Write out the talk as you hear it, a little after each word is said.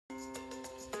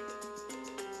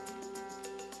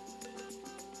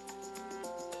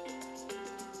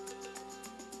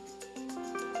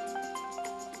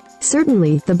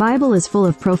Certainly, the Bible is full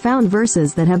of profound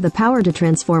verses that have the power to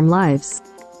transform lives.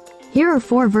 Here are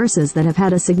 4 verses that have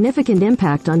had a significant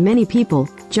impact on many people.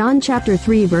 John chapter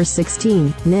 3 verse 16,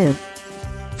 NIV.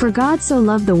 For God so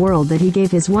loved the world that he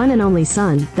gave his one and only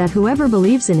Son, that whoever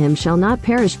believes in him shall not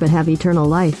perish but have eternal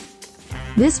life.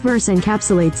 This verse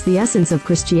encapsulates the essence of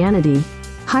Christianity,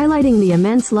 highlighting the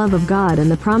immense love of God and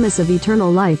the promise of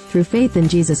eternal life through faith in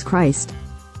Jesus Christ.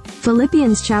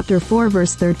 Philippians chapter 4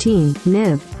 verse 13,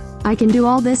 NIV. I can do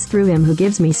all this through him who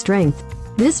gives me strength.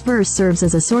 This verse serves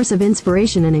as a source of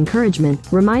inspiration and encouragement,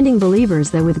 reminding believers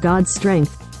that with God's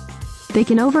strength, they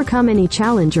can overcome any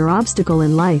challenge or obstacle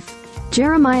in life.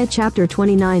 Jeremiah chapter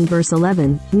 29 verse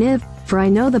 11, NIV. For I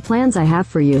know the plans I have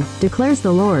for you, declares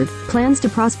the Lord, plans to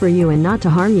prosper you and not to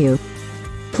harm you,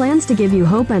 plans to give you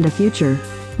hope and a future.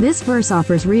 This verse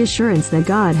offers reassurance that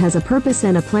God has a purpose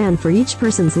and a plan for each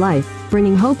person's life,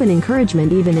 bringing hope and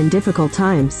encouragement even in difficult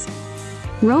times.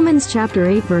 Romans chapter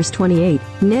 8 verse 28,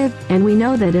 NIV. And we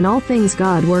know that in all things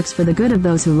God works for the good of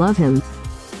those who love him,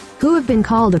 who have been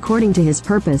called according to his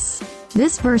purpose.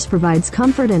 This verse provides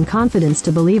comfort and confidence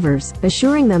to believers,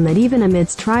 assuring them that even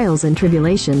amidst trials and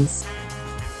tribulations,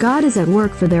 God is at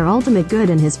work for their ultimate good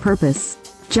and his purpose.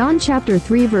 John chapter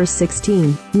 3 verse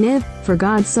 16, NIV. For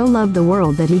God so loved the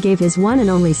world that he gave his one and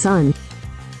only Son,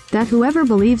 that whoever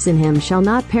believes in him shall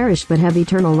not perish but have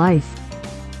eternal life.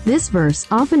 This verse,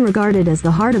 often regarded as the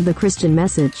heart of the Christian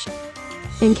message,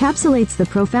 encapsulates the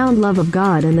profound love of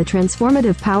God and the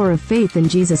transformative power of faith in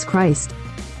Jesus Christ.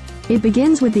 It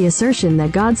begins with the assertion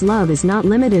that God's love is not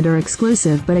limited or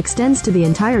exclusive but extends to the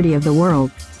entirety of the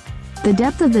world. The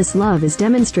depth of this love is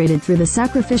demonstrated through the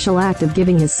sacrificial act of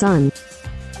giving his Son,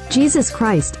 Jesus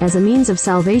Christ, as a means of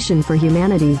salvation for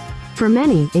humanity. For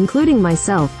many, including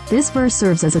myself, this verse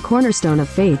serves as a cornerstone of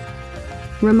faith,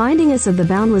 reminding us of the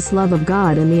boundless love of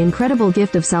God and the incredible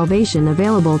gift of salvation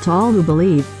available to all who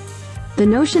believe. The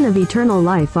notion of eternal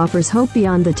life offers hope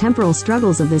beyond the temporal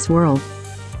struggles of this world,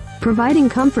 providing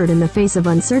comfort in the face of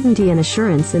uncertainty and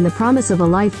assurance in the promise of a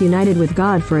life united with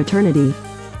God for eternity.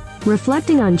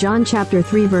 Reflecting on John chapter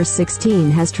 3 verse 16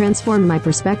 has transformed my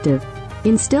perspective,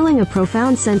 instilling a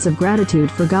profound sense of gratitude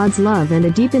for God's love and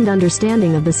a deepened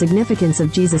understanding of the significance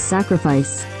of Jesus'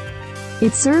 sacrifice.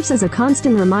 It serves as a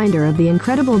constant reminder of the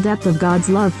incredible depth of God's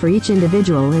love for each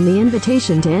individual and the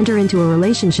invitation to enter into a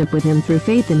relationship with him through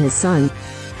faith in his Son.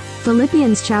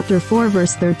 Philippians chapter 4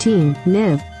 verse 13,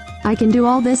 NIV. I can do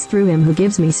all this through him who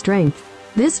gives me strength.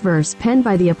 This verse, penned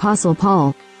by the Apostle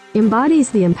Paul,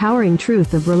 embodies the empowering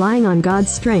truth of relying on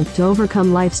God's strength to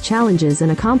overcome life's challenges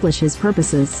and accomplish his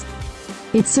purposes.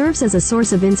 It serves as a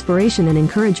source of inspiration and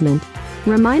encouragement,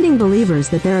 reminding believers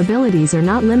that their abilities are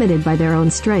not limited by their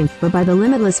own strength but by the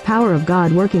limitless power of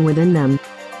God working within them.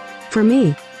 For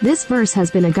me, this verse has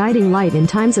been a guiding light in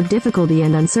times of difficulty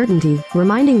and uncertainty,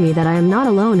 reminding me that I am not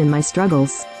alone in my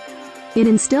struggles. It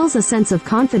instills a sense of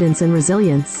confidence and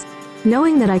resilience,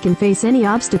 knowing that I can face any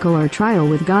obstacle or trial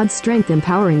with God's strength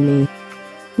empowering me.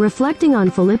 Reflecting on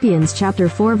Philippians chapter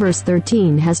 4 verse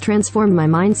 13 has transformed my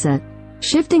mindset,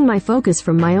 shifting my focus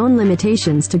from my own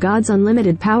limitations to God's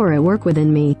unlimited power at work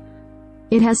within me.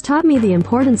 It has taught me the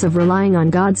importance of relying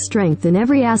on God's strength in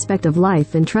every aspect of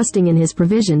life and trusting in his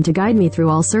provision to guide me through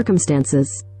all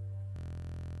circumstances.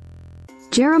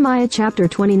 Jeremiah chapter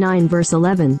 29 verse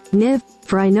 11, NIV.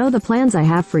 For I know the plans I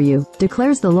have for you,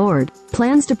 declares the Lord,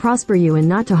 plans to prosper you and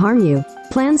not to harm you,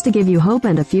 plans to give you hope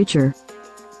and a future.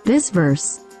 This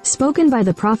verse, spoken by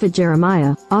the prophet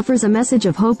Jeremiah, offers a message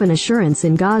of hope and assurance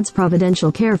in God's providential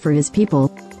care for his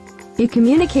people. It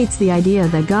communicates the idea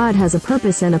that God has a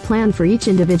purpose and a plan for each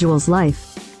individual's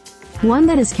life, one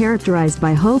that is characterized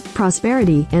by hope,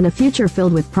 prosperity, and a future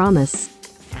filled with promise.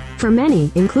 For many,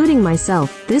 including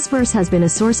myself, this verse has been a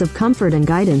source of comfort and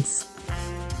guidance,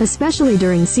 especially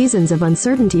during seasons of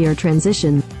uncertainty or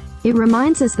transition. It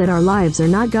reminds us that our lives are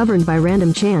not governed by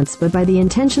random chance but by the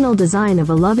intentional design of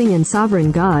a loving and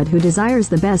sovereign God who desires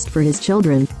the best for his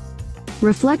children.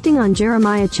 Reflecting on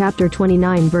Jeremiah chapter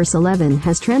 29 verse 11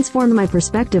 has transformed my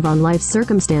perspective on life's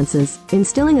circumstances,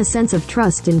 instilling a sense of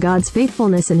trust in God's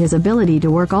faithfulness and his ability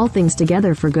to work all things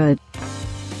together for good.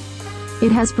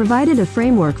 It has provided a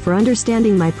framework for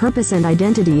understanding my purpose and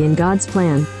identity in God's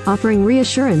plan, offering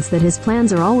reassurance that his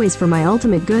plans are always for my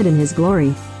ultimate good and his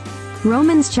glory.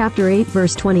 Romans chapter 8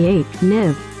 verse 28,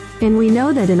 NIV. And we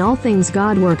know that in all things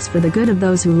God works for the good of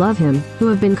those who love him, who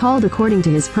have been called according to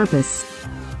his purpose.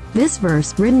 This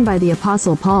verse, written by the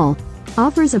Apostle Paul,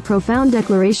 offers a profound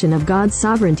declaration of God's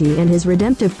sovereignty and His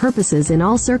redemptive purposes in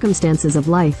all circumstances of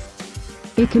life.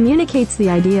 It communicates the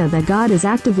idea that God is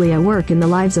actively at work in the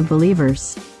lives of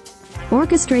believers,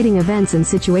 orchestrating events and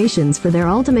situations for their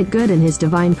ultimate good and His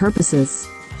divine purposes.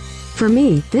 For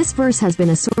me, this verse has been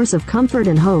a source of comfort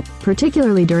and hope,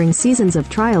 particularly during seasons of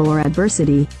trial or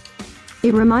adversity.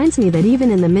 It reminds me that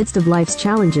even in the midst of life's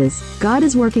challenges, God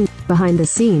is working behind the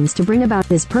scenes to bring about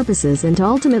His purposes and to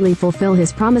ultimately fulfill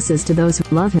His promises to those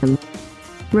who love Him.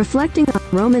 Reflecting on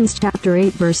Romans chapter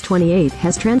 8 verse 28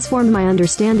 has transformed my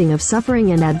understanding of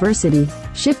suffering and adversity,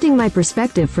 shifting my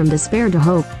perspective from despair to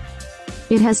hope.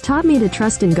 It has taught me to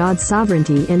trust in God's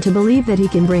sovereignty and to believe that He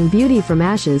can bring beauty from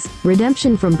ashes,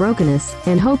 redemption from brokenness,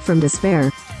 and hope from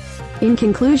despair. In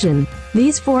conclusion,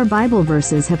 these 4 Bible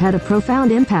verses have had a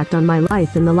profound impact on my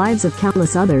life and the lives of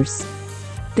countless others.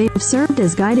 They have served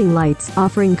as guiding lights,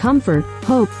 offering comfort,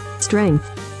 hope, strength,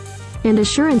 and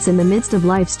assurance in the midst of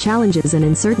life's challenges and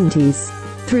uncertainties.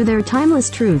 Through their timeless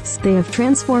truths, they have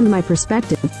transformed my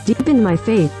perspective, deepened my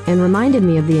faith, and reminded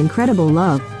me of the incredible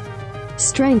love,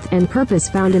 strength, and purpose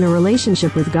found in a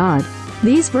relationship with God.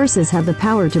 These verses have the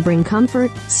power to bring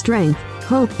comfort, strength,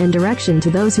 hope, and direction to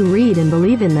those who read and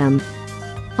believe in them,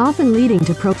 often leading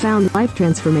to profound life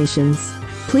transformations.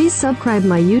 Please subscribe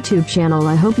my YouTube channel.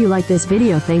 I hope you like this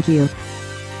video. Thank you.